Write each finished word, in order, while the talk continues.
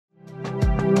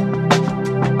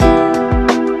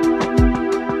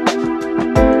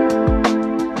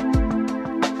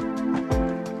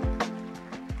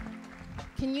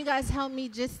guys help me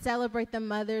just celebrate the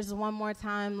mothers one more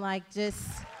time? Like, just,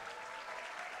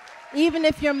 even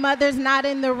if your mother's not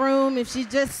in the room, if she's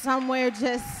just somewhere,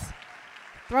 just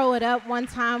throw it up one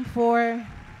time for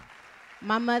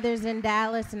my mother's in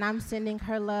Dallas, and I'm sending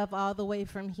her love all the way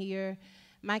from here.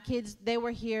 My kids, they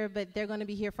were here, but they're going to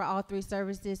be here for all 3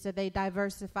 services, so they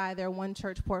diversify their one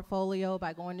church portfolio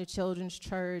by going to children's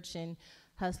church and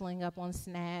hustling up on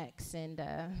snacks and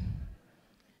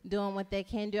doing what they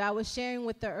can do. I was sharing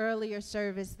with the earlier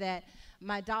service that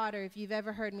my daughter, if you've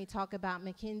ever heard me talk about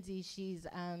Mackenzie, she's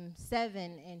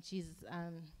 7, and she's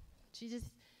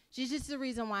just the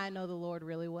reason why I know the Lord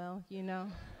really well, you know,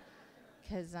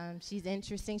 because she's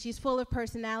interesting. She's full of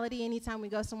personality. Anytime we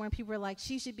go somewhere, people are like,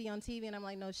 she should be on TV, and I'm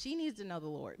like, no, she needs to know the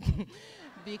Lord,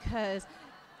 because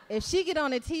if she get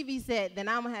on a TV set, then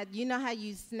I'm gonna have, you know how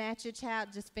you snatch your child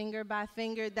just finger by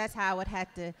finger? That's how I would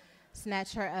have to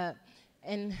snatch her up.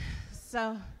 And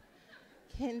so,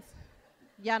 I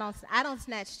don't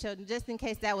snatch children, just in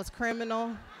case that was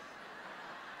criminal.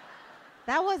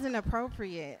 That wasn't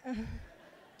appropriate.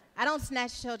 I don't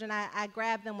snatch children. I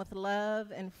grab them with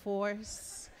love and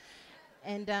force.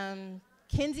 And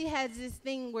Kenzie has this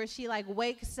thing where she like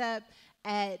wakes up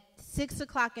at 6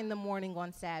 o'clock in the morning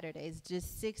on Saturdays,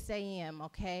 just 6 a.m.,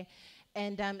 okay?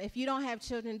 And if you don't have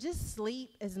children, just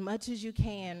sleep as much as you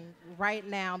can right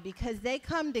now, because they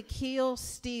come to kill,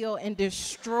 steal, and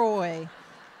destroy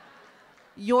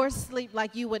your sleep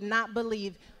like you would not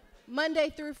believe. Monday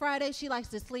through Friday, she likes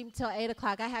to sleep till 8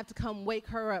 o'clock. I have to come wake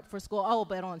her up for school. Oh,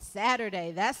 but on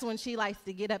Saturday, that's when she likes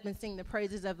to get up and sing the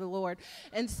praises of the Lord.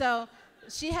 And so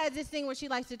she has this thing where she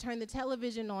likes to turn the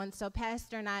television on. So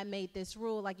Pastor and I made this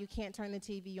rule, like, you can't turn the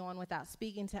TV on without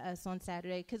speaking to us on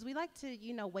Saturday, because we like to,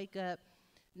 you know, wake up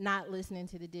not listening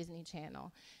to the Disney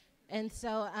Channel. And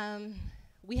so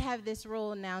we have this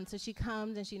rule now. And so she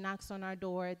comes and she knocks on our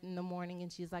door in the morning,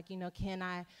 and she's like, you know, can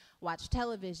I watch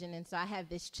television? And so I have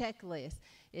this checklist.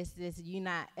 It's this, you're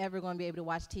not ever going to be able to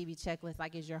watch TV checklist.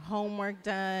 Like, is your homework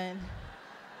done?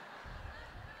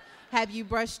 Have you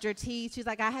brushed your teeth? She's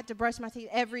like, I had to brush my teeth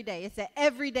every day. It's an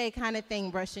everyday kind of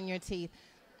thing, brushing your teeth.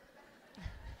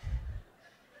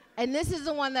 And this is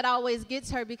the one that always gets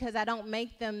her, because I don't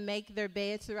make them make their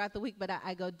beds throughout the week, but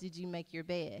I go, did you make your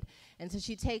bed? And so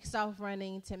she takes off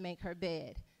running to make her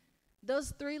bed.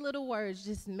 Those 3 little words,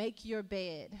 just make your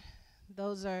bed,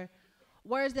 those are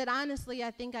words that honestly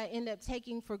I think I end up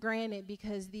taking for granted,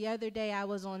 because the other day I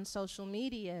was on social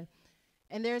media,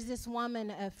 and there's this woman,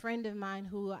 a friend of mine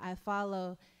who I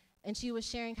follow, and she was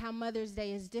sharing how Mother's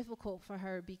Day is difficult for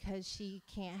her because she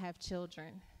can't have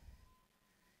children.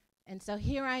 And so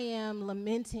here I am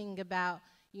lamenting about,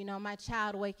 you know, my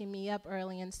child waking me up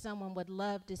early, and someone would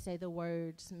love to say the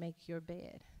words, make your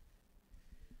bed.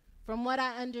 From what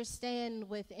I understand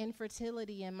with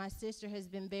infertility, and my sister has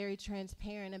been very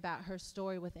transparent about her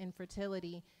story with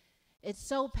infertility, it's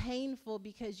so painful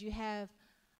because you have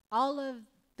all of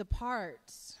the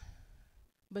parts,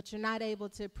 but you're not able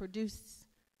to produce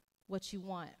what you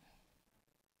want.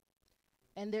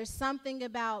 And there's something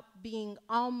about being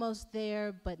almost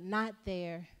there but not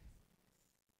there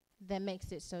that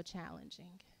makes it so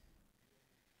challenging.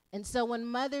 And so when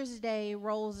Mother's Day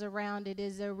rolls around, it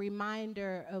is a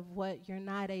reminder of what you're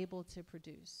not able to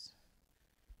produce.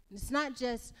 It's not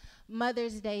just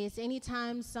Mother's Day. It's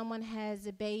anytime someone has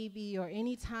a baby or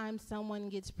anytime someone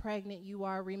gets pregnant, you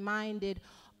are reminded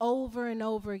over and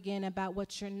over again about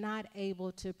what you're not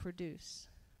able to produce.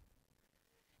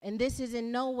 And this is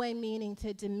in no way meaning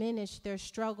to diminish their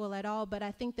struggle at all, but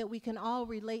I think that we can all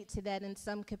relate to that in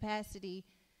some capacity,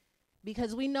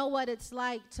 because we know what it's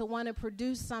like to want to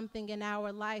produce something in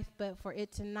our life, but for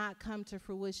it to not come to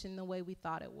fruition the way we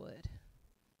thought it would.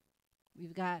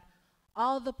 We've got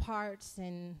all the parts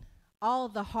and all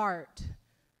the heart,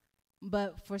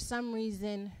 but for some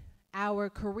reason,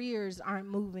 our careers aren't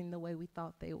moving the way we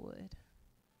thought they would.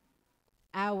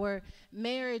 Our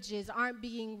marriages aren't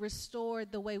being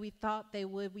restored the way we thought they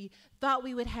would. We thought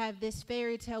we would have this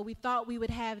fairy tale. We thought we would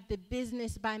have the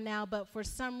business by now, but for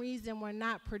some reason we're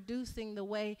not producing the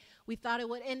way we thought it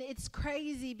would. And it's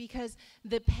crazy because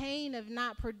the pain of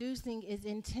not producing is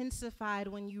intensified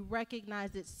when you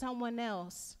recognize that someone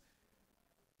else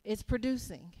is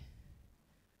producing.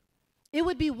 It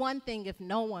would be one thing if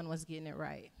no one was getting it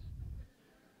right.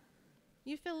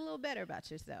 You feel a little better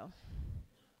about yourself.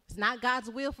 It's not God's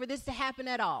will for this to happen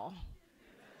at all.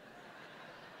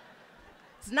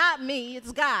 It's not me,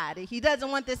 it's God. He doesn't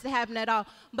want this to happen at all.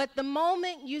 But the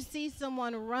moment you see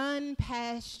someone run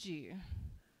past you,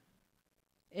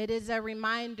 it is a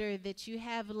reminder that you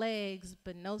have legs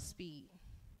but no speed.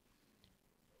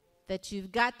 that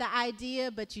you've got the idea,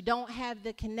 but you don't have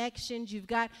the connections. You've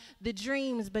got the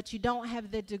dreams, but you don't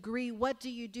have the degree. What do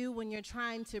you do when you're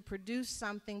trying to produce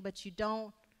something, but you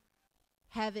don't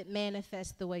have it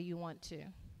manifest the way you want to?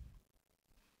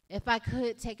 If I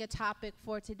could take a topic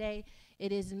for today,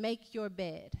 it is make your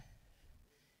bed.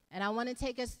 And I want to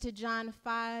take us to John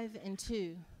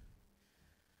 5:2,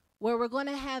 where we're going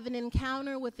to have an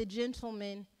encounter with a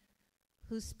gentleman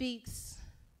who speaks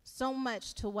so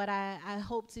much to what I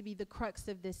hope to be the crux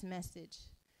of this message.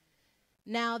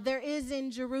 Now, there is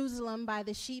in Jerusalem by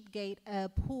the sheep gate a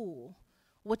pool,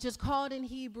 which is called in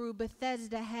Hebrew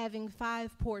Bethesda, having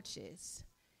 5 porches.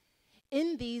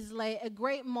 In these lay a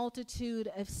great multitude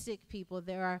of sick people.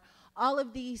 There are all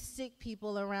of these sick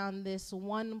people around this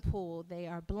one pool. They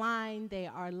are blind, they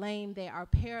are lame, they are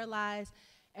paralyzed,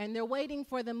 and they're waiting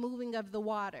for the moving of the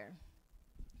water.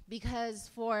 Because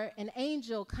for an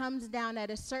angel comes down at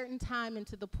a certain time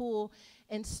into the pool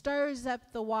and stirs up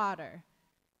the water,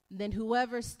 then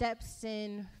whoever steps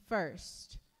in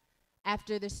first,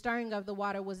 after the stirring of the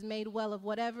water, was made well of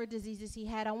whatever diseases he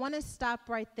had. I want to stop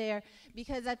right there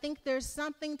because I think there's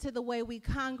something to the way we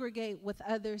congregate with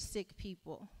other sick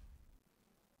people.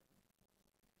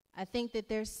 I think that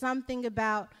there's something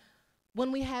about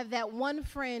when we have that one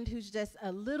friend who's just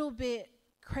a little bit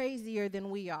crazier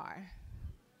than we are.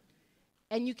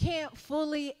 And you can't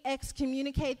fully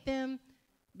excommunicate them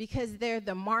because they're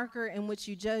the marker in which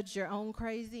you judge your own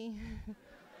crazy.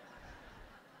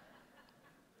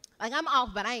 Like, I'm off,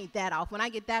 but I ain't that off. When I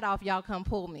get that off, y'all come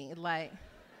pull me. Like,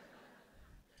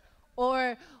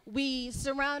 or we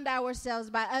surround ourselves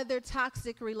by other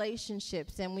toxic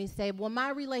relationships, and we say, well, my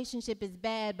relationship is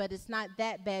bad, but it's not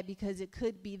that bad because it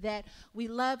could be that. We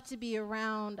love to be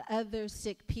around other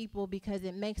sick people because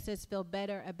it makes us feel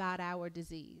better about our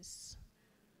disease.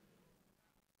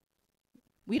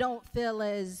 We don't feel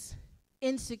as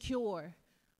insecure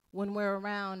when we're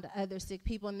around other sick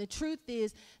people. And the truth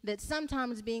is that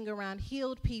sometimes being around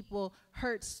healed people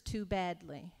hurts too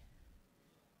badly.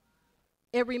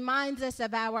 It reminds us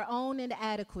of our own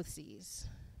inadequacies.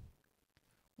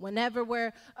 Whenever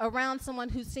we're around someone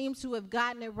who seems to have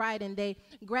gotten it right and they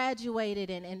graduated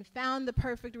and found the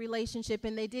perfect relationship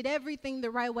and they did everything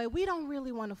the right way, we don't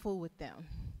really want to fool with them.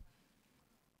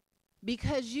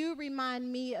 Because you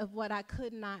remind me of what I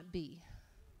could not be.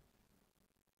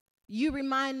 You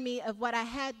remind me of what I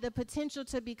had the potential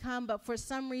to become, but for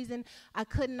some reason I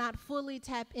could not fully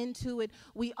tap into it.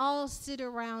 We all sit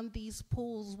around these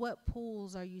pools. What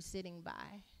pools are you sitting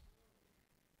by?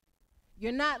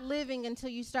 You're not living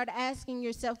until you start asking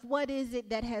yourself, what is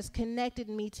it that has connected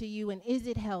me to you, and is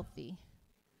it healthy?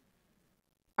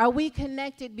 Are we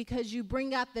connected because you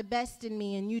bring out the best in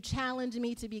me and you challenge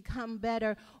me to become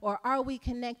better, or are we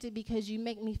connected because you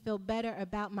make me feel better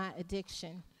about my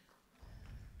addiction?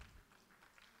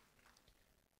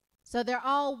 So they're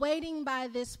all waiting by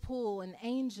this pool. An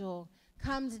angel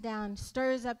comes down,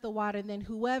 stirs up the water, then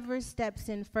whoever steps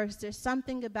in first. There's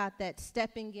something about that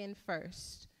stepping in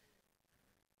first.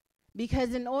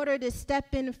 Because in order to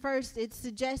step in first, it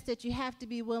suggests that you have to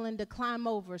be willing to climb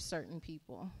over certain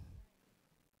people.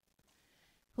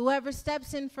 Whoever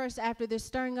steps in first after the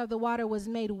stirring of the water was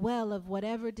made well of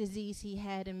whatever disease he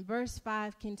had. And verse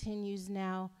 5 continues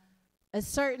now. A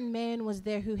certain man was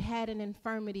there who had an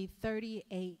infirmity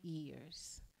 38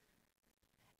 years.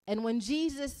 And when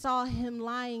Jesus saw him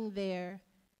lying there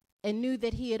and knew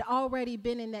that he had already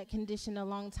been in that condition a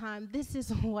long time, this is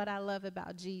what I love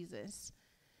about Jesus,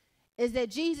 is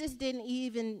that Jesus didn't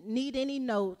even need any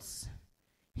notes.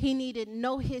 He needed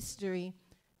no history.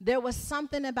 There was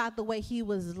something about the way he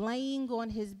was laying on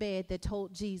his bed that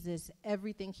told Jesus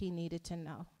everything he needed to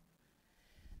know.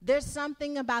 There's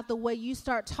something about the way you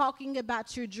start talking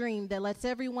about your dream that lets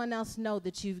everyone else know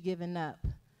that you've given up.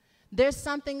 There's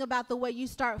something about the way you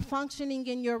start functioning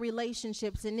in your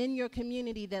relationships and in your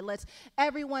community that lets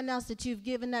everyone else that you've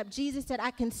given up. Jesus said, I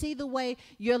can see the way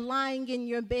you're lying in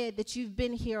your bed, that you've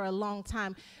been here a long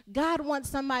time. God wants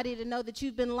somebody to know that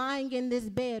you've been lying in this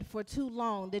bed for too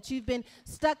long, that you've been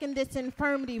stuck in this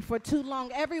infirmity for too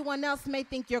long. Everyone else may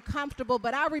think you're comfortable,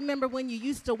 but I remember when you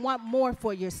used to want more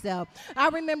for yourself. I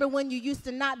remember when you used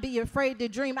to not be afraid to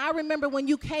dream. I remember when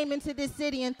you came into this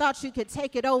city and thought you could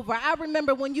take it over. I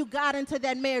remember when you got into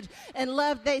that marriage and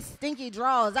loved they stinky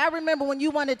draws. I remember when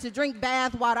you wanted to drink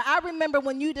bath water. I remember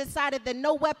when you decided that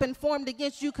no weapon formed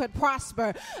against you could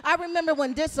prosper. I remember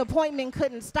when disappointment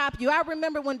couldn't stop you. I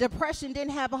remember when depression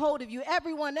didn't have a hold of you.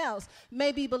 Everyone else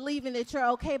may be believing that you're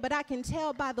okay, but I can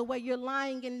tell by the way you're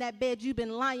lying in that bed, you've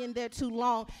been lying there too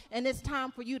long, and it's time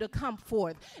for you to come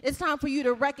forth. It's time for you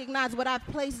to recognize what I've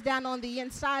placed down on the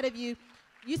inside of you.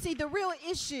 You see, the real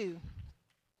issue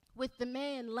with the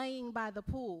man laying by the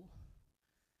pool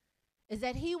is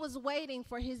that he was waiting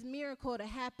for his miracle to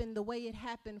happen the way it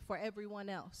happened for everyone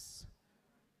else.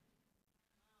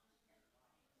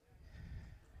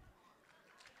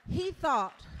 He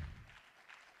thought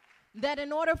that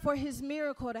in order for his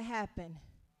miracle to happen,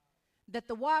 that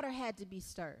the water had to be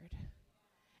stirred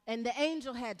and the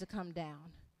angel had to come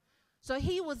down. So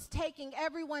he was taking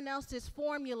everyone else's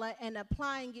formula and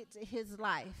applying it to his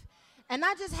life. And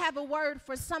I just have a word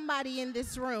for somebody in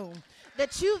this room,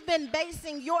 that you've been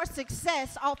basing your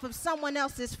success off of someone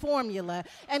else's formula.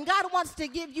 And God wants to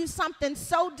give you something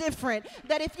so different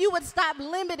that if you would stop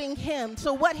limiting him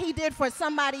to what he did for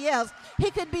somebody else,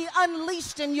 he could be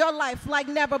unleashed in your life like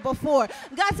never before.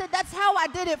 God said, that's how I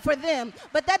did it for them,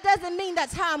 but that doesn't mean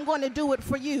that's how I'm going to do it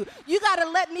for you. You got to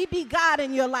let me be God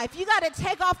in your life. You got to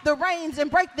take off the reins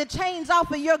and break the chains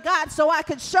off of your God so I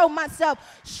could show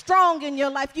myself strong in your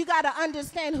life. You got to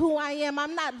understand who I am.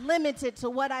 I'm not limited to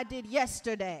what I did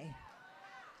yesterday.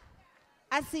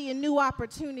 I see a new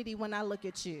opportunity when I look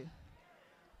at you.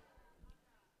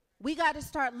 We got to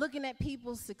start looking at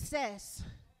people's success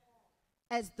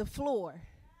as the floor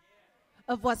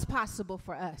of what's possible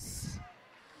for us.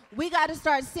 We got to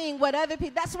start seeing what other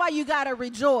people, that's why you got to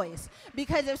rejoice.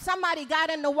 Because if somebody got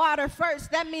in the water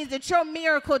first, that means that your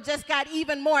miracle just got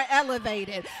even more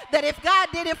elevated. That if God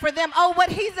did it for them, oh, what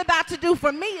he's about to do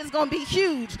for me is going to be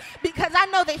huge. Because I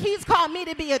know that he's called me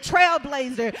to be a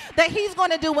trailblazer, that he's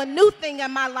going to do a new thing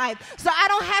in my life. So I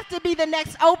don't have to be the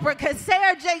next Oprah, because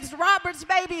Sarah Jakes Roberts,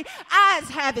 baby, eyes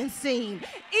haven't seen,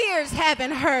 ears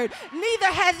haven't heard, neither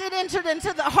has it entered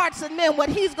into the hearts of men what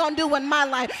he's going to do in my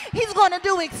life. He's going to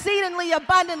do exceedingly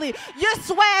abundantly. Your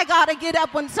swag ought to get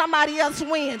up when somebody else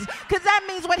wins, because that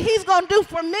means what he's going to do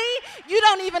for me, you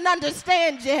don't even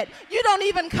understand yet. You don't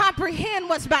even comprehend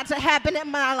what's about to happen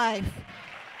in my life.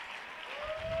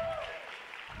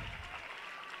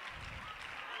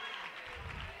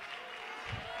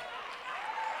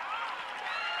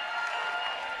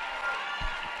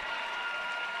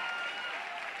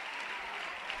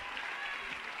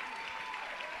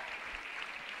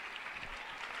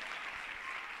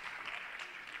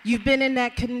 You've been in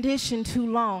that condition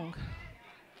too long.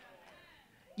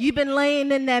 You've been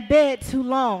laying in that bed too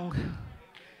long.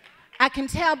 I can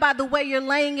tell by the way you're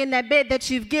laying in that bed that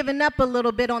you've given up a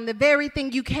little bit on the very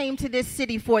thing you came to this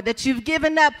city for, that you've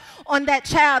given up on that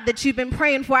child that you've been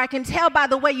praying for. I can tell by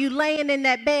the way you're laying in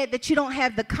that bed that you don't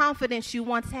have the confidence you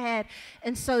once had.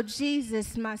 And so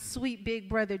Jesus, my sweet big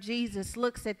brother Jesus,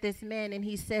 looks at this man and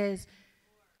he says,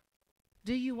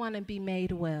 do you want to be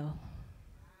made well?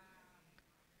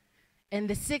 And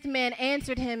the sick man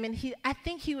answered him, and I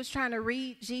think he was trying to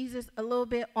read Jesus a little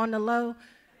bit on the low.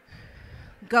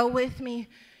 Go with me.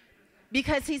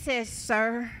 Because he says,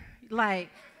 sir, like,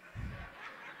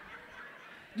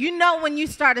 you know when you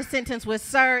start a sentence with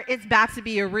sir, it's about to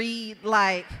be a read.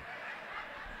 Like,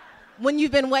 when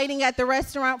you've been waiting at the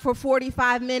restaurant for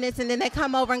 45 minutes, and then they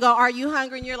come over and go, are you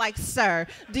hungry? And you're like, sir,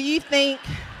 do you think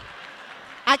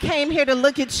I came here to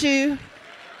look at you?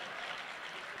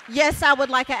 Yes, I would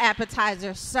like an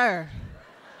appetizer, sir.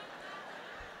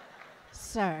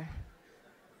 Sir.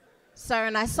 Sir,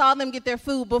 and I saw them get their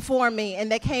food before me, and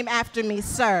they came after me,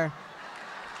 sir.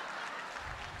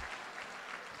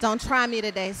 Don't try me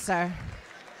today, sir.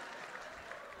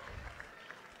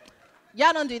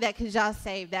 Y'all don't do that because y'all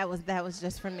saved. That was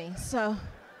just for me. So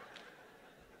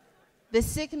the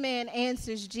sick man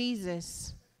answers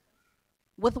Jesus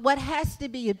with what has to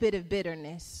be a bit of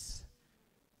bitterness,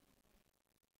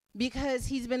 because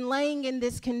he's been laying in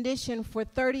this condition for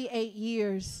 38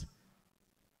 years.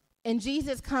 And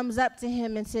Jesus comes up to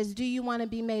him and says, do you want to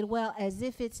be made well? As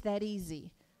if it's that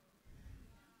easy.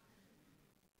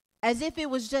 As if it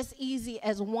was just easy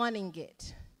as wanting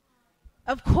it.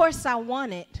 Of course I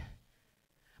want it.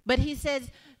 But he says,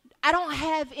 I don't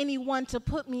have anyone to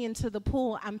put me into the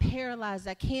pool. I'm paralyzed.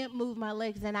 I can't move my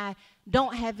legs, and I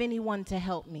don't have anyone to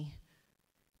help me.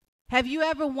 Have you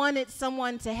ever wanted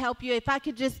someone to help you? If I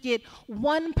could just get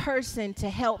one person to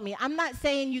help me. I'm not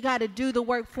saying you got to do the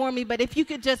work for me, but if you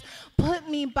could just put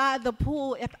me by the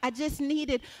pool, if I just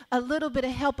needed a little bit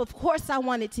of help. Of course I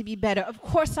want it to be better. Of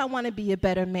course I want to be a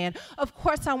better man. Of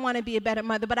course I want to be a better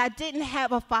mother, but I didn't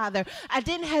have a father. I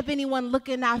didn't have anyone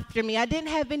looking after me. I didn't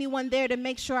have anyone there to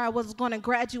make sure I was going to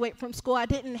graduate from school. I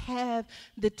didn't have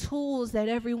the tools that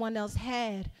everyone else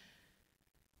had.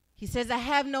 He says, I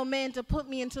have no man to put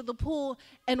me into the pool,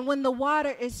 and when the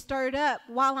water is stirred up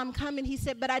while I'm coming, he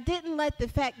said, but I didn't let the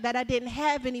fact that I didn't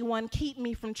have anyone keep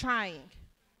me from trying.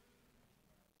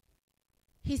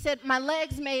 He said, my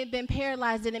legs may have been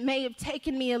paralyzed, and it may have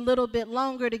taken me a little bit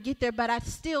longer to get there, but I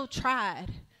still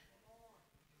tried.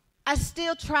 I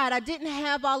still tried. I didn't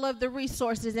have all of the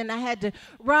resources, and I had to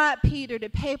rob Peter to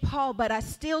pay Paul, but I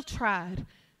still tried.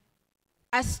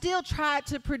 I still tried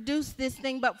to produce this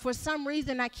thing, but for some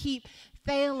reason I keep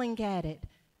failing at it.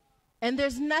 And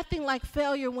there's nothing like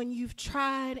failure when you've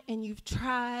tried and you've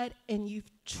tried and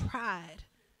you've tried.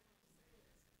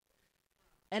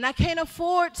 And I can't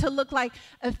afford to look like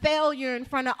a failure in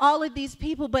front of all of these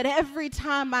people, but every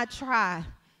time I try,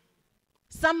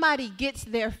 somebody gets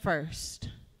there first.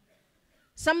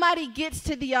 Somebody gets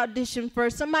to the audition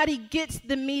first. Somebody gets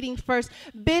the meeting first.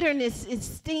 Bitterness is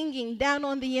stinging down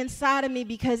on the inside of me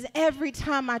because every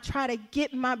time I try to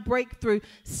get my breakthrough,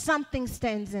 something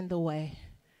stands in the way.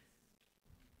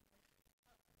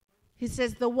 He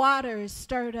says, the water is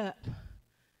stirred up.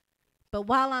 But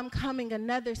while I'm coming,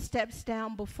 another steps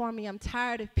down before me. I'm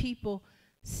tired of people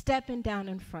stepping down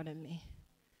in front of me.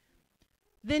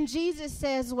 Then Jesus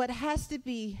says what has to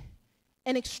be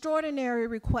an extraordinary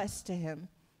request to him.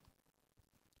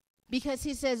 Because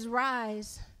he says,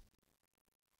 rise,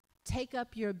 take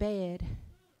up your bed,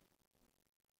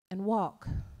 and walk.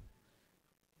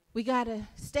 We got to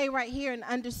stay right here and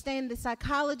understand the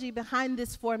psychology behind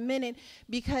this for a minute,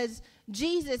 because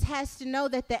Jesus has to know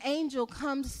that the angel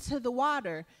comes to the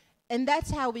water, and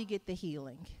that's how we get the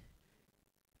healing.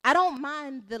 I don't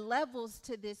mind the levels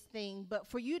to this thing, but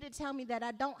for you to tell me that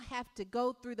I don't have to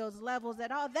go through those levels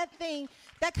at all, that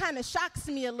kind of shocks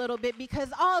me a little bit,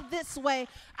 because all this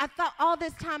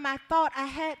time I thought I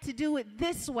had to do it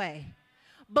this way.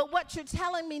 But what you're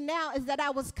telling me now is that I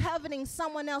was coveting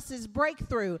someone else's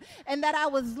breakthrough and that I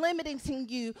was limiting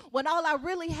you when all I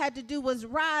really had to do was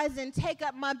rise and take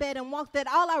up my bed and walk, that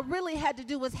all I really had to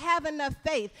do was have enough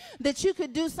faith that you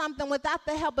could do something without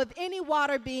the help of any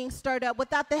water being stirred up,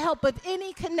 without the help of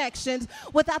any connections,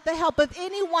 without the help of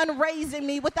anyone raising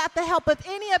me, without the help of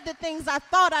any of the things I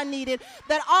thought I needed,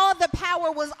 that all the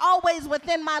power was always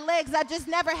within my legs. I just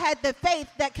never had the faith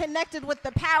that connected with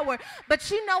the power.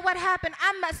 But you know what happened?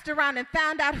 I messed around and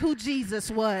found out who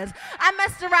Jesus was. I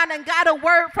messed around and got a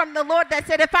word from the Lord that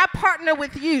said, if I partner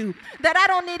with you, that I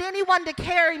don't need anyone to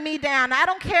carry me down. I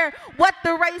don't care what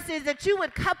the race is, that you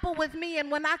would couple with me.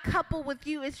 And when I couple with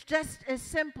you, it's just as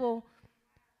simple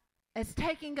as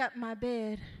taking up my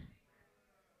bed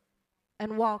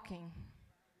and walking.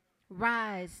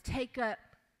 Rise, take up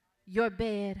your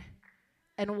bed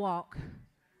and walk.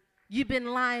 You've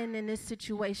been lying in this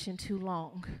situation too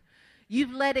long.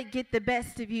 You've let it get the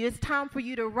best of you. It's time for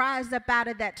you to rise up out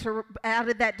of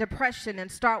that depression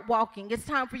and start walking. It's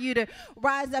time for you to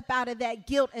rise up out of that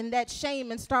guilt and that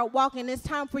shame and start walking. It's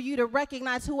time for you to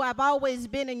recognize who I've always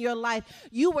been in your life.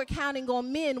 You were counting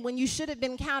on men when you should have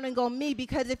been counting on me,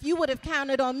 because if you would have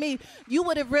counted on me, you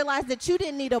would have realized that you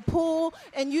didn't need a pull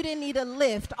and you didn't need a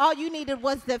lift. All you needed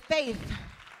was the faith.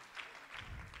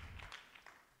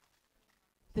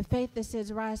 The faith that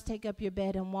says, rise, take up your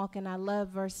bed and walk. And I love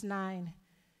verse 9.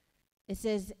 It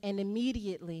says, and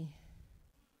immediately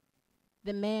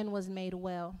the man was made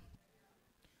well.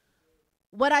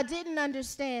 What I didn't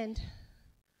understand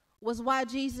was why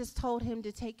Jesus told him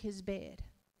to take his bed.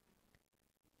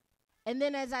 And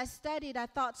then as I studied, I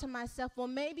thought to myself, well,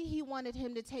 maybe he wanted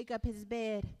him to take up his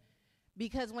bed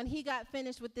because when he got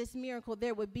finished with this miracle,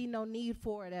 there would be no need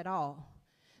for it at all.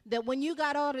 That when you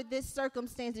got out of this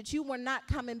circumstance, that you were not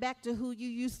coming back to who you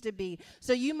used to be.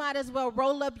 So you might as well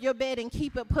roll up your bed and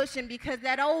keep it pushing, because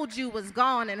that old you was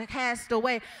gone and cast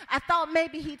away. I thought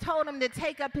maybe he told him to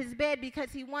take up his bed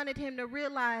because he wanted him to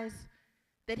realize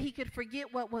that he could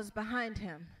forget what was behind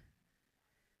him.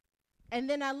 And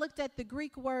then I looked at the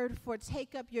Greek word for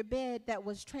take up your bed that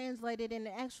was translated, and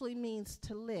it actually means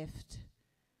to lift.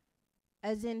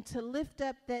 As in to lift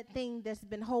up that thing that's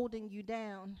been holding you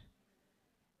down.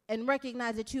 And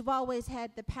recognize that you've always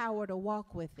had the power to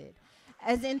walk with it.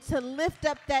 As in to lift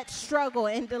up that struggle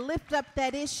and to lift up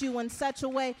that issue in such a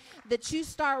way that you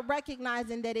start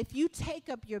recognizing that if you take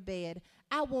up your bed,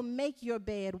 I will make your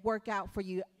bed work out for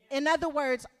you. In other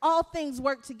words, all things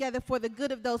work together for the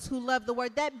good of those who love the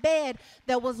word. That bed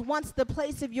that was once the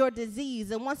place of your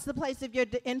disease and once the place of your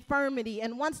infirmity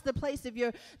and once the place of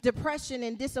your depression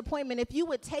and disappointment, if you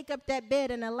would take up that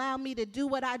bed and allow me to do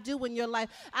what I do in your life,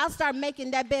 I'll start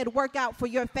making that bed work out for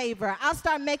your favor. I'll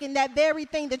start making that very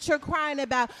thing that you're crying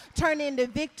about turn into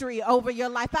victory over your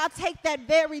life. I'll take that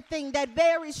very thing, that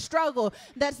very struggle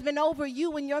that's been over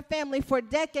you and your family for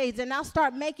decades, and I'll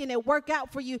start making it work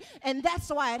out for you. And that's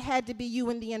why it had to be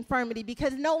you in the infirmity,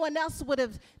 because no one else would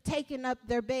have taken up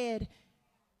their bed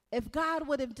if God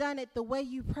would have done it the way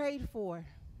you prayed for.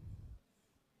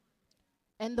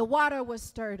 And the water was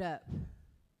stirred up,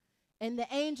 and the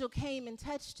angel came and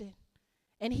touched it,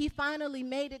 and he finally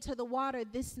made it to the water.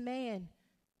 This man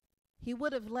he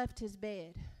would have left his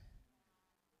bed.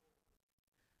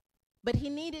 But he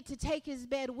needed to take his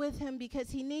bed with him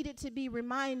because he needed to be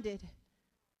reminded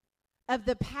of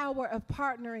the power of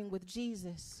partnering with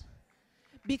Jesus.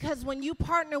 Because when you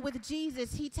partner with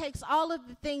Jesus, he takes all of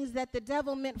the things that the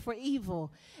devil meant for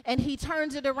evil and he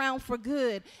turns it around for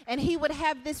good. And he would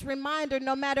have this reminder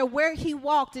no matter where he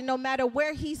walked and no matter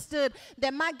where he stood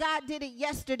that my God did it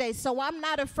yesterday, so I'm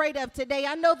not afraid of today.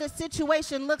 I know the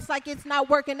situation looks like it's not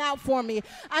working out for me.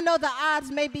 I know the odds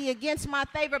may be against my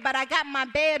favor, but I got my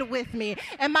bed with me.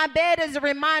 And my bed is a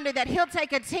reminder that he'll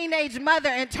take a teenage mother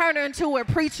and turn her into a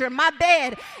preacher. My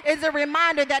bed is a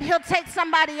reminder that he'll take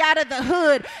somebody out of the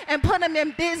hood and put them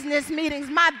in business meetings.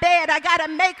 My bed, I got to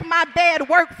make my bed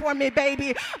work for me,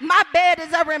 baby. My bed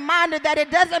is a reminder that it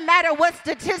doesn't matter what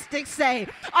statistics say.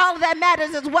 All that matters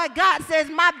is what God says.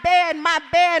 My bed, my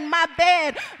bed, my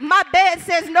bed. My bed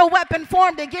says no weapon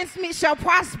formed against me shall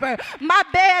prosper. My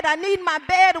bed, I need my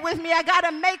bed with me. I got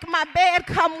to make my bed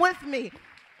come with me.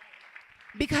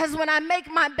 Because when I make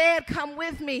my bed come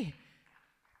with me,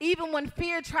 even when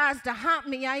fear tries to haunt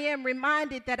me, I am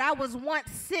reminded that I was once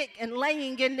sick and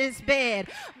laying in this bed.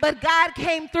 But God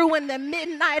came through in the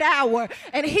midnight hour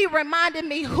and he reminded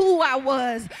me who I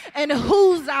was and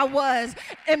whose I was.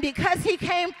 And because he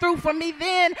came through for me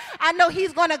then, I know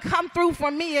he's going to come through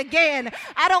for me again.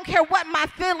 I don't care what my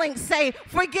feelings say.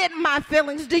 Forget my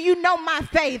feelings. Do you know my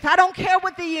faith? I don't care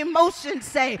what the emotions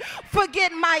say.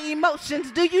 Forget my emotions.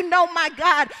 Do you know my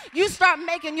God? You start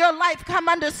making your life come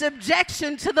under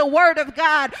subjection to the word of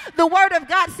God. The word of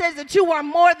God says that you are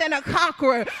more than a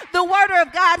conqueror. The word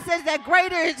of God says that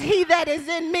greater is he that is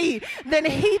in me than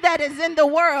he that is in the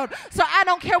world. So I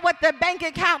don't care what the bank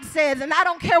account says, and I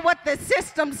don't care what the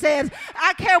system says.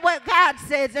 I care what God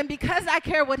says, and because I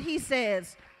care what he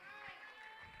says,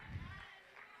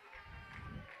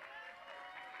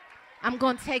 I'm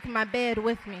going to take my bed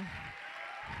with me.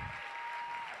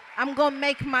 I'm going to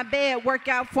make my bed work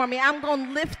out for me. I'm going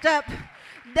to lift up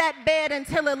that bed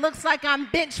until it looks like I'm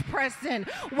bench pressing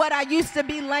what I used to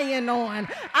be laying on.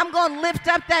 I'm going to lift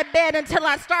up that bed until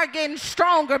I start getting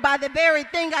stronger by the very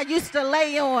thing I used to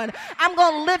lay on. I'm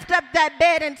going to lift up that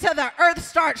bed until the earth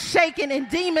starts shaking and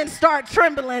demons start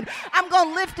trembling. I'm going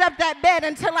to lift up that bed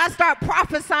until I start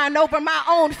prophesying over my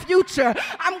own future.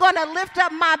 I'm going to lift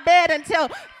up my bed until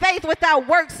faith without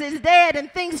works is dead and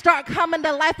things start coming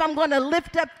to life. I'm going to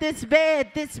lift up this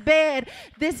bed, this bed,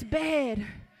 this bed.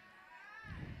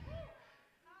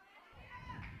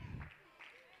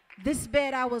 This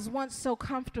bed I was once so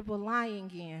comfortable lying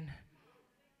in,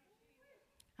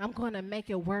 I'm going to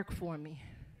make it work for me.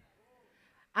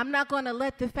 I'm not going to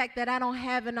let the fact that I don't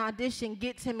have an audition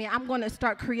get to me. I'm going to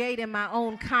start creating my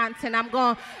own content. I'm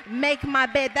going to make my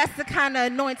bed. That's the kind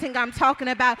of anointing I'm talking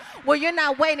about, where you're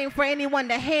not waiting for anyone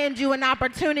to hand you an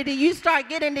opportunity. You start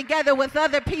getting together with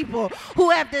other people who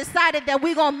have decided that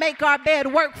we're going to make our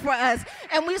bed work for us.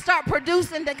 And we start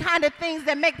producing the kind of things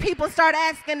that make people start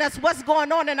asking us what's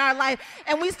going on in our life.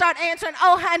 And we start answering,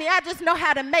 oh, honey, I just know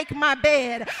how to make my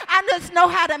bed. I just know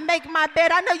how to make my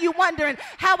bed. I know you're wondering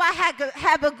how I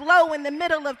have a glow in the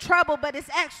middle of trouble, but it's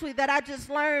actually that I just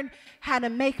learned how to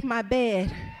make my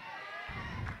bed.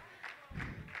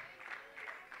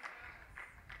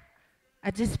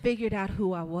 I just figured out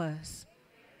who I was.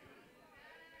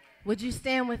 Would you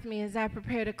stand with me as I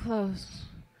prepare to close?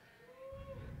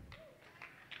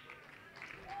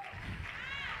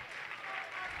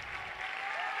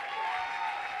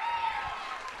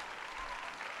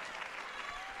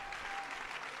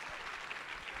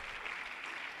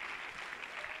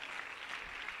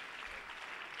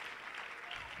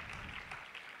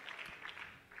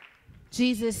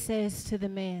 Jesus says to the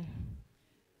man,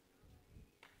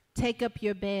 take up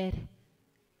your bed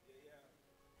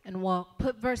and walk.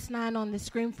 Put verse 9 on the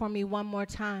screen for me one more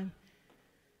time.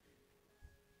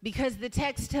 Because the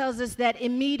text tells us that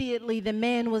immediately the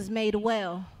man was made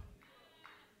well.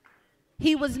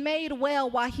 He was made well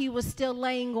while he was still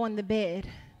laying on the bed.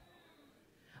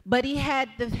 But he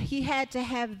had to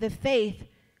have the faith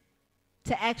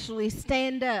to actually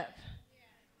stand up,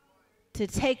 to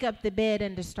take up the bed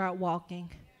and to start walking.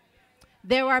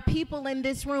 There are people in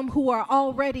this room who are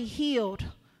already healed.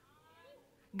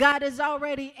 God has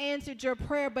already answered your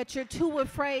prayer, but you're too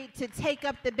afraid to take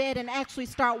up the bed and actually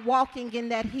start walking in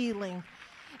that healing.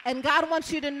 And God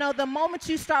wants you to know the moment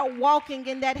you start walking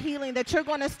in that healing, that you're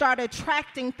going to start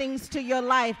attracting things to your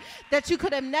life that you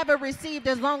could have never received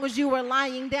as long as you were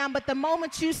lying down. But the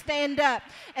moment you stand up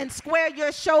and square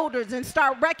your shoulders and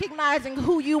start recognizing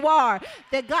who you are,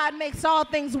 that God makes all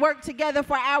things work together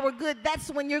for our good, that's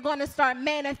when you're going to start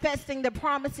manifesting the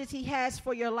promises he has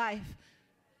for your life.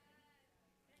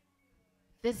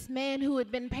 This man who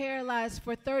had been paralyzed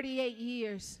for 38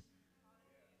 years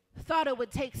thought it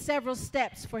would take several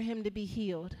steps for him to be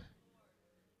healed.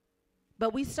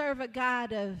 But we serve a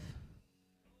God of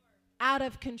out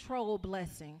of control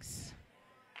blessings.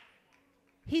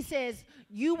 He says,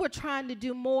 you were trying to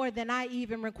do more than I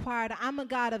even required. I'm a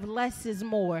God of less is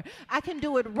more. I can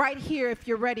do it right here if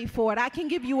you're ready for it. I can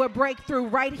give you a breakthrough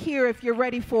right here if you're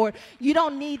ready for it. You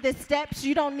don't need the steps.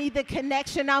 You don't need the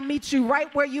connection. I'll meet you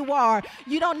right where you are.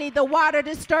 You don't need the water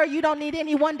to stir. You don't need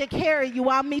anyone to carry you.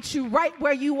 I'll meet you right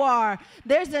where you are.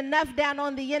 There's enough down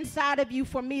on the inside of you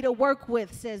for me to work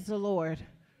with, says the Lord.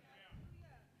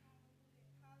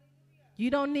 You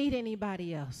don't need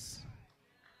anybody else.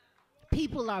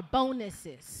 People are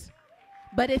bonuses.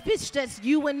 But if it's just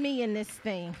you and me in this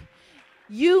thing,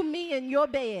 you, me, and your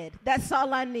bed, that's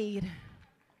all I need.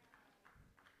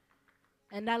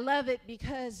 And I love it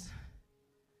because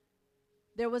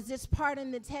there was this part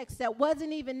in the text that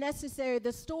wasn't even necessary.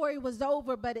 The story was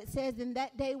over, but it says, and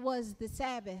that day was the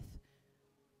Sabbath.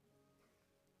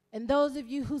 And those of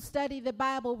you who study the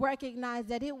Bible recognize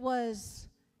that it was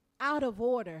out of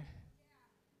order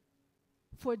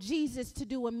for Jesus to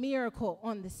do a miracle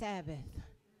on the Sabbath.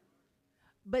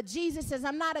 But Jesus says,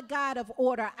 I'm not a God of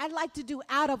order. I like to do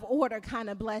out of order kind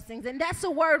of blessings. And that's a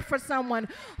word for someone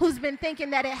who's been thinking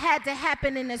that it had to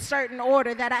happen in a certain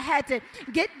order, that I had to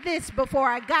get this before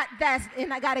I got that,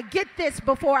 and I got to get this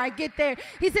before I get there.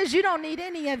 He says, you don't need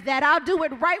any of that. I'll do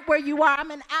it right where you are. I'm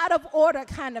an out of order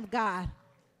kind of God.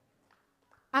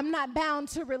 I'm not bound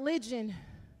to religion.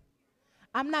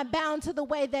 I'm not bound to the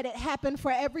way that it happened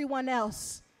for everyone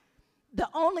else. The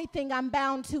only thing I'm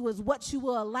bound to is what you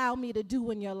will allow me to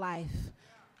do in your life.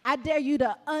 I dare you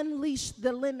to unleash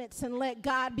the limits and let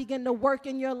God begin to work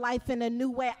in your life in a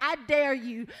new way. I dare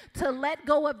you to let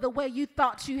go of the way you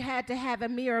thought you had to have a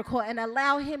miracle and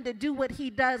allow him to do what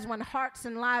he does when hearts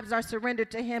and lives are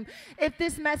surrendered to him. If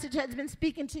this message has been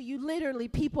speaking to you, literally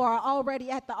people are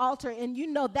already at the altar, and you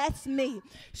know that's me.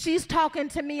 She's talking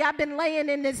to me. I've been laying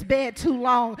in this bed too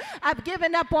long. I've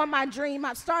given up on my dream.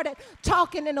 I've started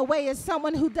talking in a way as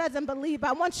someone who doesn't believe.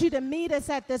 I want you to meet us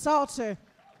at this altar,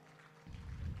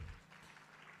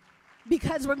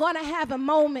 because we're going to have a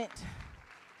moment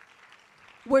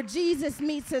where Jesus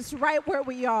meets us right where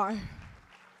we are.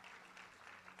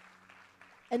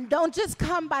 And don't just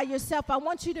come by yourself. I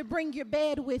want you to bring your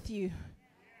bed with you.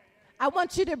 I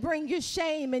want you to bring your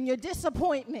shame and your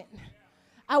disappointment.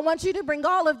 I want you to bring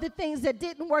all of the things that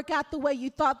didn't work out the way you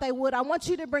thought they would. I want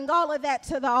you to bring all of that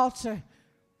to the altar,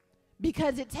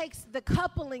 because it takes the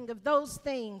coupling of those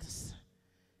things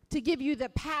to give you the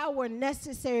power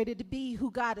necessary to be who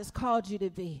God has called you to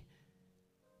be.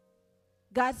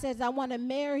 God says, I want to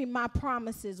marry my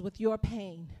promises with your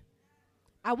pain.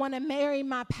 I want to marry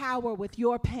my power with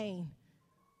your pain.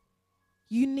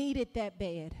 You needed that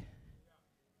bed.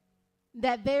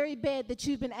 That very bed that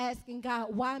you've been asking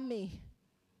God, why me?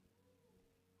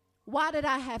 Why did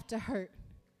I have to hurt?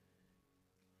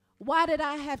 Why did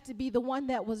I have to be the one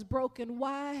that was broken?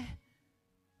 Why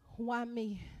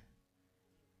me?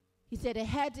 He said it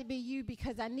had to be you,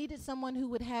 because I needed someone who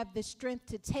would have the strength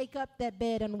to take up that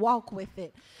bed and walk with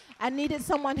it. I needed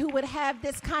someone who would have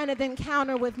this kind of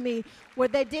encounter with me where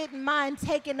they didn't mind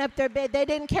taking up their bed. They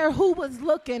didn't care who was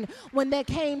looking when they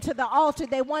came to the altar.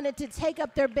 They wanted to take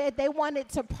up their bed. They wanted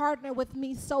to partner with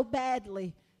me so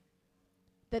badly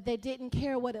that they didn't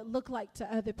care what it looked like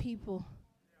to other people.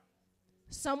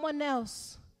 Someone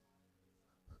else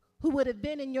who would have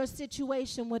been in your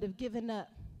situation would have given up.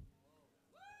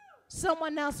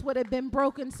 Someone else would have been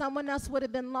broken. Someone else would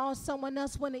have been lost. Someone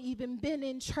else wouldn't have even been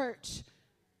in church.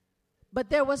 But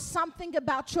there was something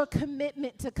about your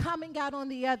commitment to coming out on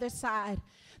the other side,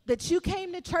 that you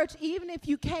came to church even if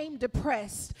you came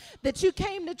depressed, that you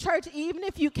came to church even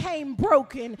if you came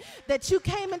broken, that you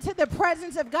came into the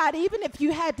presence of God even if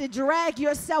you had to drag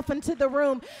yourself into the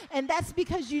room. And that's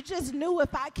because you just knew,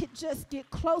 if I could just get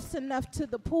close enough to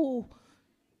the pool.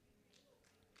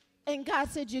 And God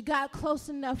said, you got close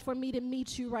enough for me to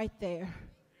meet you right there.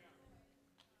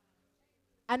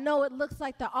 I know it looks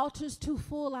like the altar's too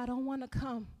full. I don't want to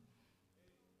come.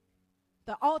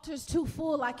 The altar's too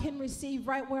full. I can receive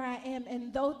right where I am.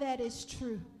 And though that is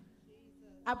true,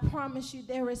 I promise you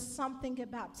there is something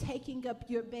about taking up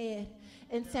your bed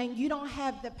and saying, you don't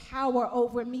have the power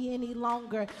over me any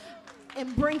longer,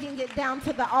 and bringing it down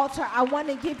to the altar. I want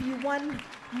to give you one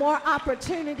more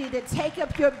opportunity to take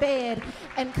up your bed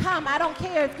and come. I don't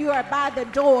care if you are by the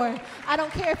door. I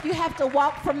don't care if you have to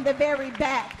walk from the very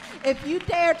back. If you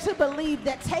dare to believe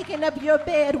that taking up your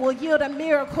bed will yield a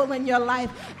miracle in your life,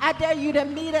 I dare you to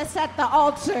meet us at the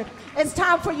altar. It's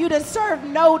time for you to serve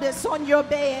notice on your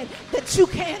bed that you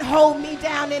can't hold me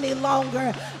down any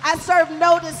longer. I serve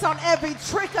notice on every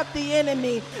trick of the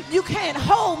enemy. You can't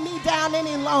hold me down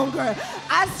any longer.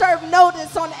 I serve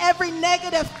notice on every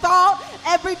negative thought,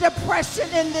 every depression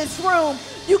in this room.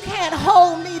 You can't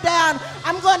hold me down.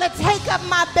 I'm going to take up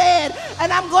my bed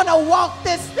and I'm going to walk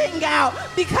this thing out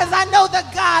because I know the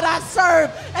God I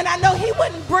serve, and I know he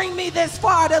wouldn't bring me this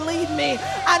far to lead me.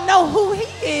 I know who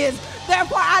he is.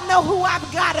 Therefore, I know who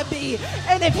I've got to be.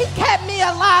 And if he kept me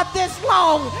alive this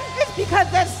long, it's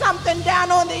because there's something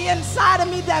down on the inside of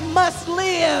me that must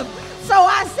live. So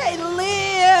I say,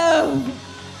 live.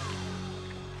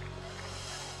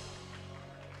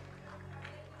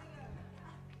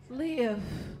 Live.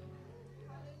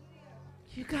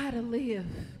 You gotta live.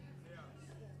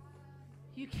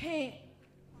 You can't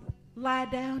lie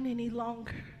down any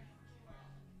longer.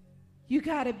 You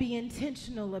gotta be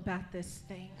intentional about this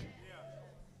thing.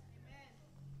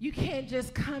 You can't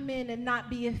just come in and not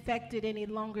be affected any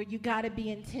longer. You got to be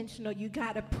intentional. You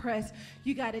got to press.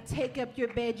 You got to take up your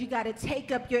bed. You got to take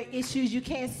up your issues. You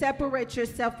can't separate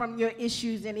yourself from your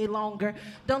issues any longer.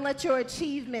 Don't let your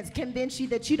achievements convince you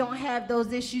that you don't have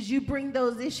those issues. You bring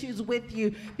those issues with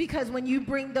you, because when you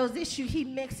bring those issues, he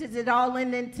mixes it all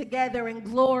in and together, and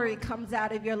glory comes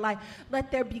out of your life.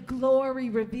 Let there be glory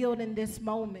revealed in this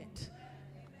moment.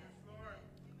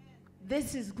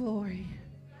 This is glory.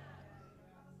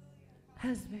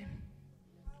 Husband.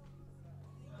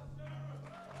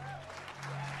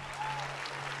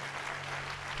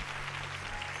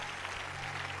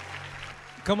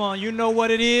 Come on, you know what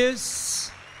it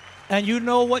is, and you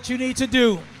know what you need to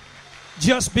do.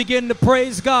 Just begin to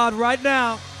praise God right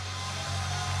now.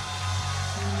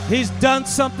 He's done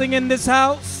something in this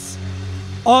house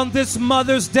on this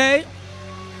Mother's Day.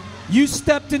 You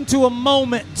stepped into a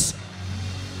moment.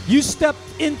 You stepped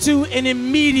into an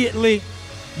immediately.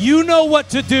 You know what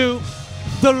to do.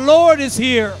 The Lord is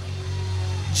here.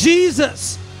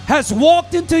 Jesus has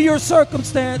walked into your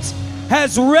circumstance,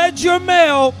 has read your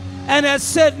mail, and has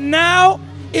said, now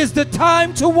is the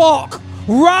time to walk.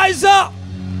 Rise up.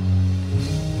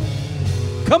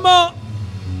 Come on.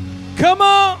 Come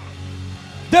on.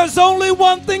 There's only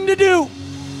one thing to do.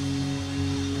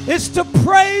 It's to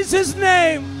praise his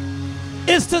name.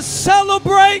 It's to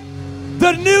celebrate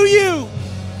the new you.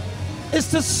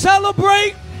 It's to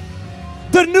celebrate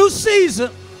the new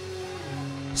season.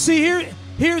 See,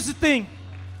 here's the thing.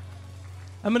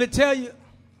 I'm going to tell you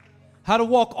how to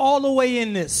walk all the way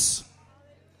in this,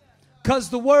 because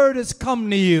the word has come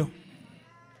to you.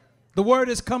 The word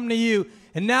has come to you.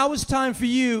 And now it's time for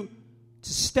you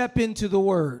to step into the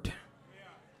word.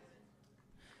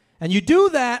 And you do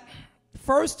that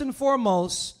first and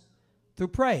foremost through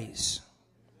praise.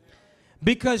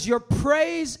 Because your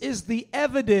praise is the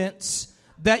evidence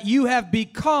that you have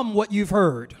become what you've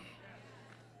heard.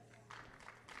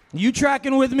 You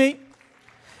tracking with me?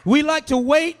 We like to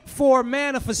wait for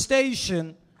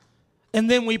manifestation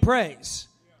and then we praise.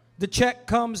 The check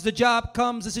comes, the job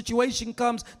comes, the situation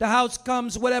comes, the house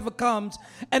comes, whatever comes.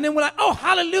 And then we're like, oh,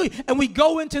 hallelujah. And we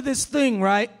go into this thing,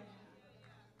 right?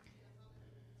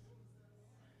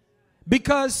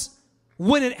 Because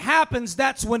when it happens,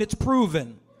 that's when it's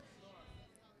proven.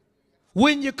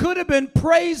 When you could have been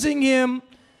praising him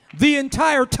the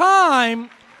entire time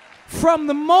from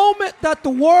the moment that the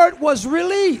word was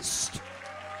released.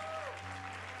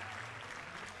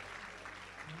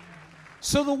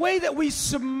 So the way that we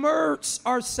submerge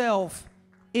ourselves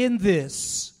in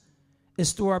this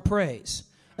is through our praise.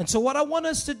 And so what I want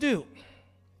us to do,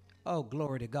 oh,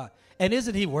 glory to God. And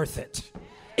isn't he worth it?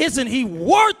 Isn't he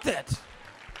worth it?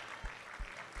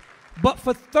 But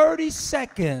for 30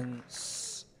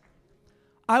 seconds,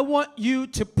 I want you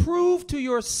to prove to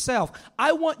yourself,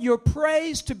 I want your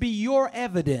praise to be your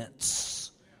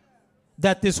evidence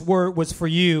that this word was for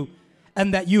you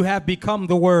and that you have become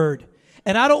the word.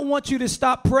 And I don't want you to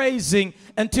stop praising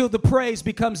until the praise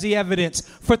becomes the evidence.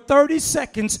 For 30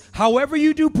 seconds, however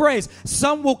you do praise,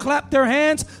 some will clap their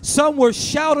hands, some will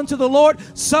shout unto the Lord,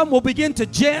 some will begin to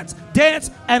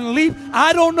dance and leap.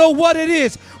 I don't know what it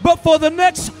is, but for the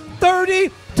next 30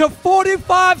 to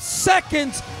 45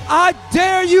 seconds, I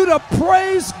dare you to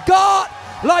praise God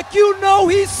like you know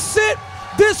he sent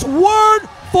this word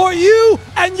for you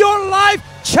and your life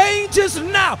changes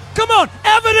now. Come on,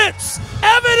 evidence,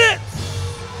 evidence,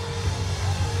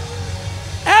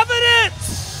 evidence.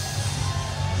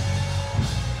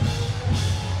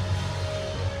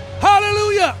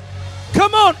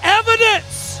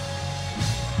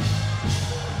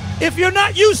 If you're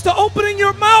not used to opening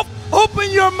your mouth, open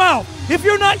your mouth. If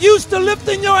you're not used to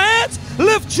lifting your hands,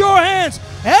 lift your hands.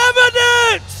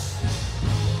 Evidence.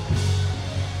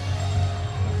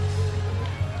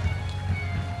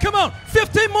 Come on,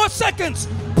 15 more seconds.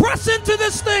 Press into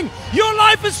this thing. Your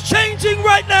life is changing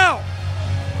right now.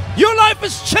 Your life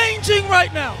is changing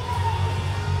right now.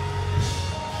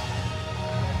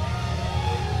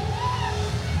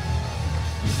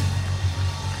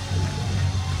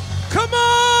 Come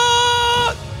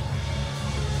on!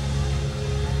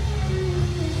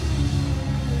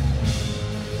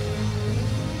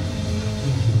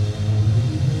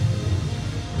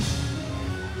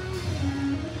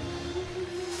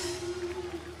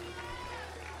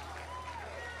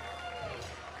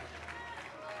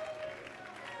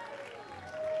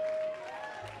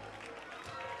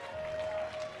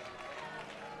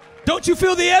 Don't you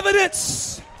feel the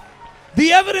evidence?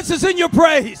 The evidence is in your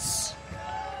praise.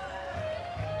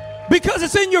 Because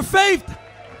it's in your faith.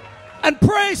 And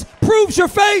praise proves your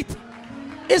faith.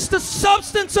 It's the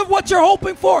substance of what you're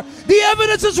hoping for. The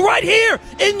evidence is right here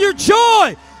in your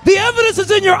joy. The evidence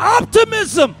is in your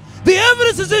optimism. The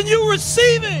evidence is in you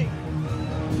receiving.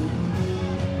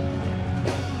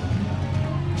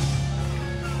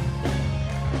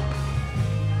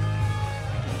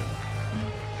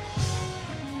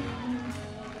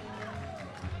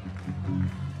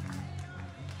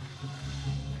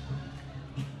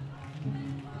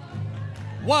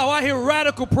 Wow, I hear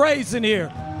radical praise in here.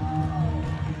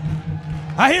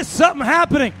 I hear something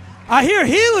happening. I hear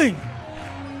healing.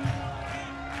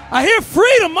 I hear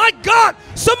freedom. My God,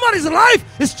 somebody's life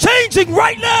is changing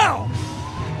right now.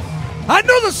 I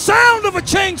know the sound of a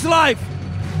changed life.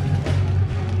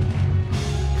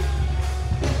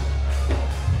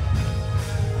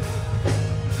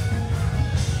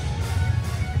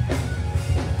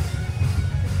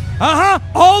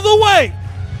 All the way.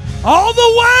 All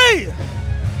the way.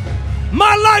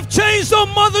 My life changed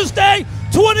on Mother's Day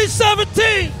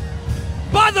 2017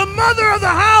 by the mother of the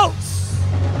house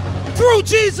through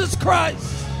Jesus Christ.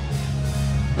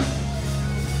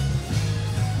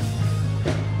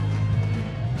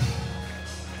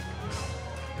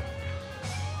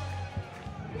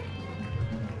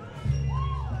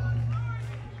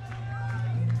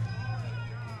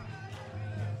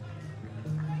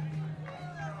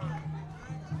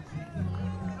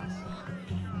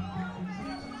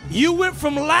 You went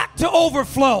from lack to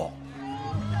overflow.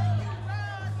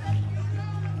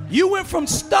 You went from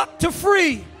stuck to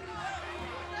free.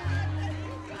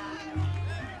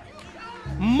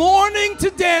 Mourning to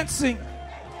dancing.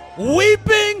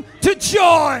 Weeping to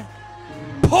joy.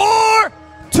 Poor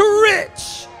to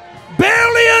rich.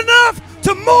 Barely enough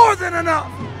to more than enough.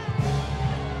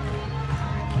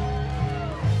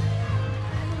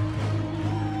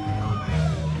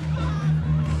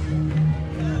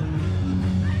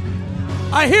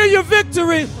 I hear your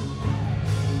victory.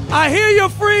 I hear your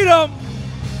freedom.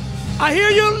 I hear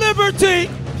your liberty.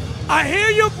 I hear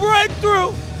your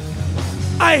breakthrough.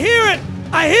 I hear it.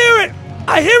 I hear it.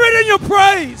 I hear it in your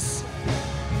praise.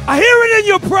 I hear it in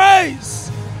your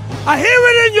praise. I hear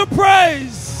it in your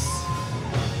praise.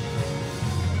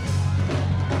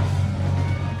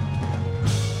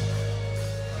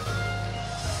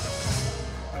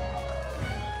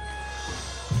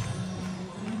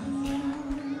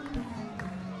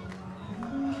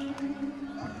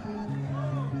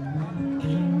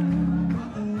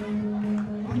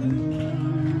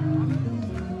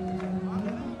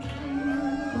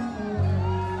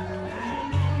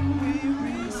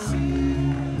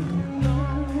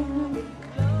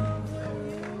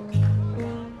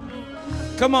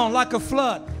 Come on, like a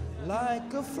flood.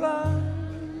 Like a flood,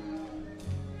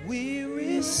 we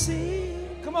receive.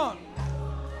 Come on.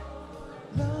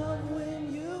 Love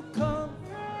when you come.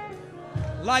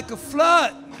 Like a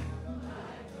flood.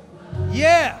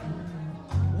 Yeah.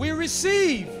 We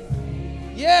receive.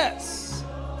 Yes.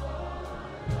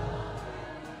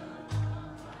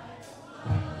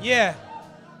 Yeah.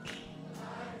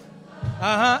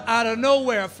 Out of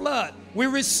nowhere, a flood. We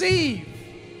receive.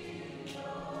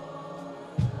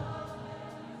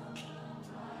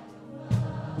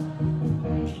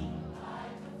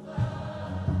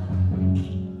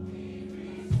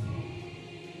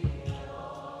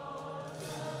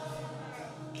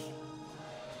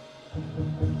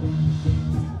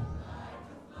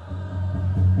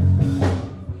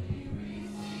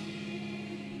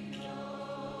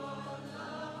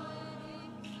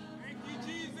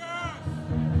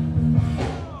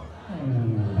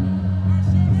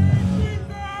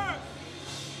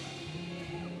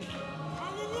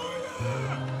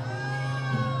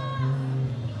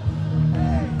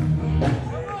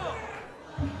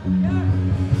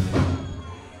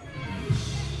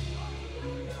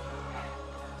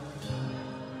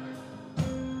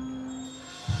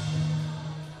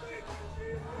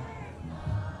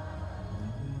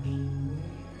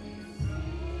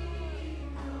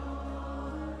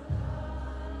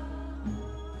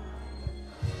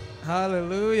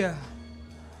 Hallelujah.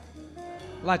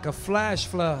 Like a flash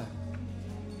flood.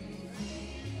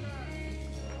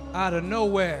 Out of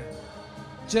nowhere.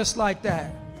 Just like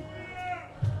that.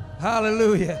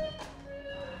 Hallelujah.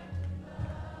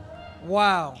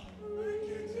 Wow.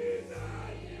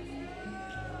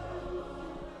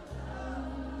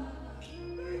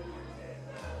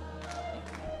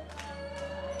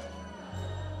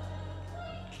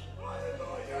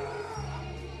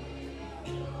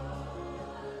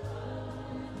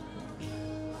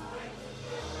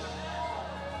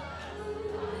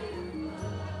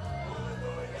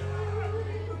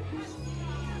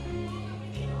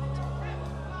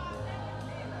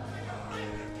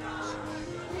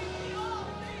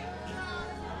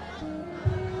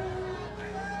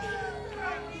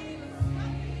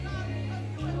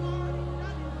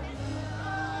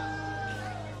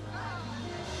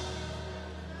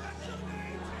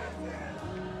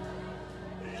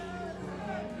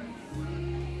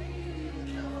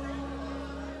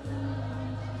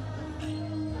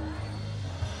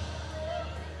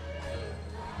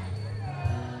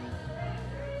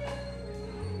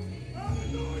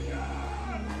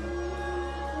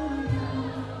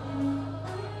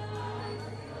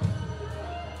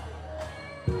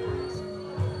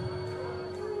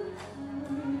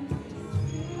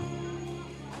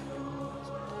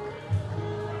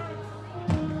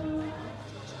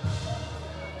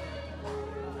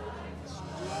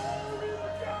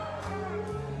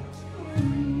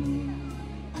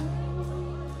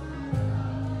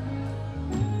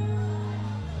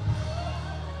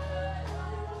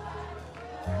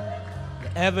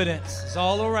 Evidence is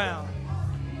all around.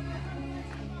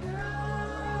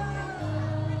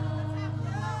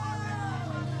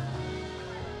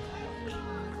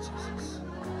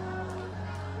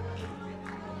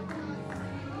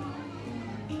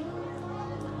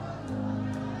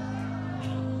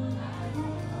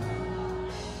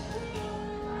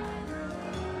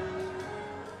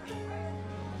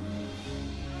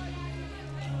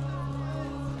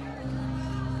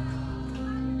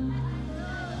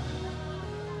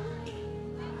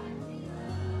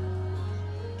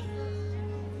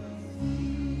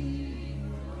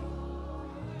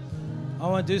 I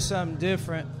want to do something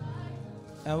different.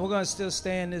 And we're going to still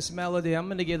stay in this melody. I'm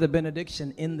going to give the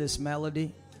benediction in this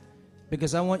melody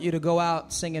because I want you to go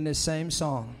out singing this same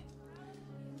song.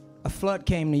 A flood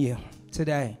came to you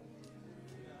today.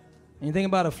 And you think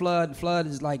about a flood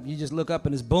is like you just look up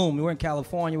and it's boom. We're in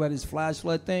California where these flash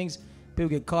flood things. People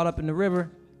get caught up in the river,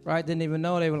 right? Didn't even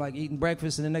know they were like eating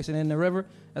breakfast and the next thing in the river.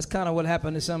 That's kind of what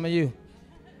happened to some of you.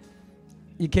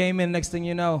 You came in, next thing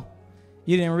you know,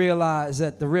 you didn't realize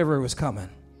that the river was coming.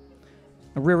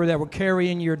 A river that will carry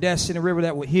in your destiny, a river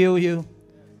that will heal you,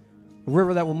 a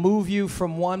river that will move you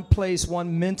from one place,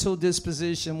 one mental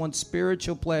disposition, one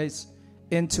spiritual place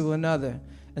into another.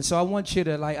 And so I want you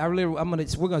to, we're going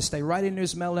to stay right in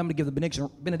this melody. I'm going to give the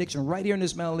benediction right here in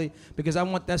this melody because I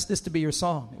want this to be your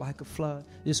song, like a flood.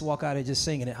 Just walk out and just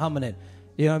singing it, humming it.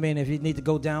 You know what I mean? If you need to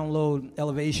go download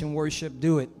elevation worship,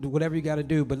 do it. Do whatever you got to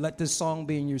do. But let this song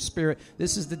be in your spirit.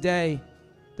 This is the day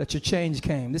that your change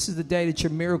came. This is the day that your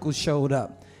miracle showed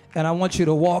up. And I want you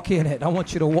to walk in it. I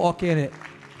want you to walk in it.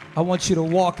 I want you to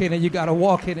walk in it. You got to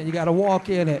walk in it. You got to walk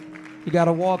in it. You got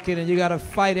to walk in it. You got to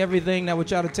fight everything that would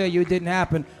try to tell you it didn't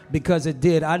happen because it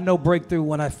did. I know breakthrough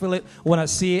when I feel it, when I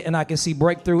see it, and I can see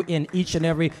breakthrough in each and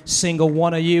every single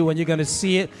one of you. And you're going to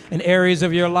see it in areas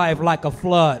of your life like a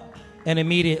flood. And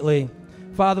immediately,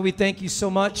 Father, we thank you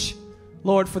so much,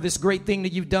 Lord, for this great thing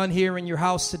that you've done here in your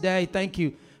house today. Thank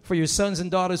you for your sons and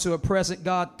daughters who are present,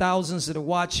 God, thousands that are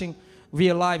watching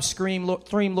via live stream,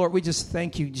 Lord. We just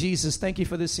thank you, Jesus. Thank you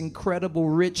for this incredible,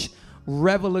 rich,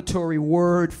 revelatory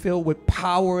word filled with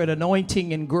power and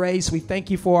anointing and grace. We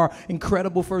thank you for our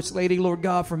incredible First Lady, Lord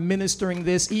God, for ministering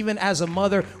this, even as a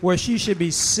mother where she should be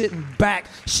sitting back.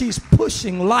 She's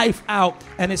pushing life out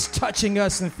and it's touching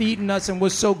us and feeding us, and we're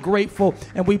so grateful.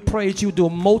 And we pray that you do a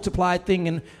multiplied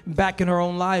thing back in her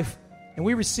own life. And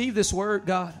we receive this word,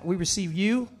 God. We receive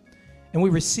you, and we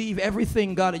receive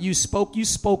everything, God, that you spoke. You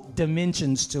spoke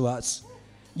dimensions to us.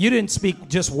 You didn't speak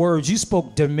just words. You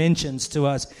spoke dimensions to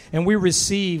us, and we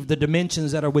receive the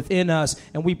dimensions that are within us,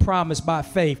 and we promise by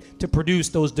faith to produce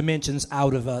those dimensions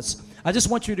out of us. I just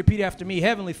want you to repeat after me.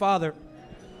 Heavenly Father,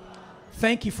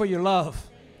 thank you for your love.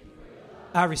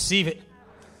 I receive it.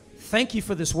 Thank you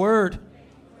for this word.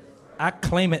 I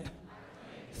claim it.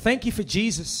 Thank you for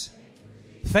Jesus.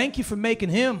 Thank you for making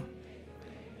him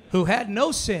who had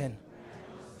no sin,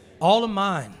 all of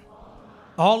mine,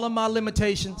 all of my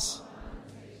limitations,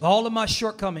 all of my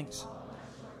shortcomings,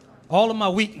 all of my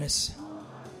weakness.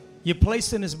 You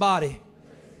placed in his body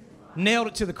nailed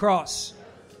it to the cross,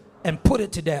 and put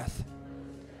it to death.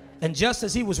 And just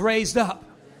as he was raised up,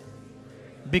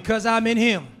 because I'm in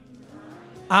him,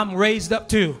 I'm raised up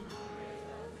too.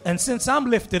 And since I'm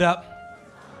lifted up,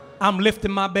 I'm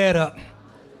lifting my bed up.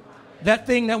 That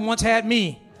thing that once had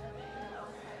me,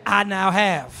 I now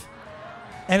have.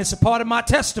 And it's a part of my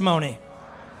testimony.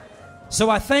 So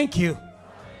I thank you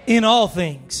in all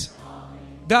things.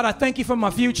 God, I thank you for my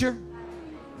future.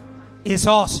 It's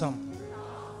awesome.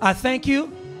 I thank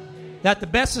you that the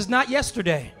best is not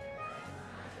yesterday.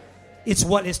 It's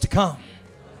what is to come.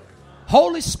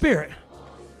 Holy Spirit,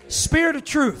 Spirit of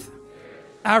truth,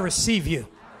 I receive you.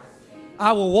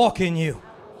 I will walk in you.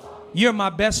 You're my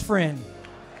best friend.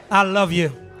 I love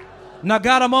you. Now,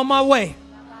 God, I'm on my way.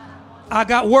 I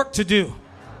got work to do.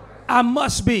 I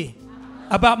must be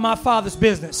about my Father's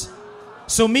business.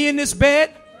 So me in this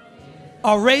bed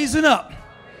are raising up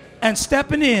and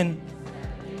stepping in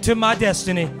to my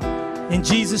destiny. In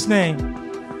Jesus' name,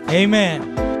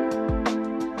 amen.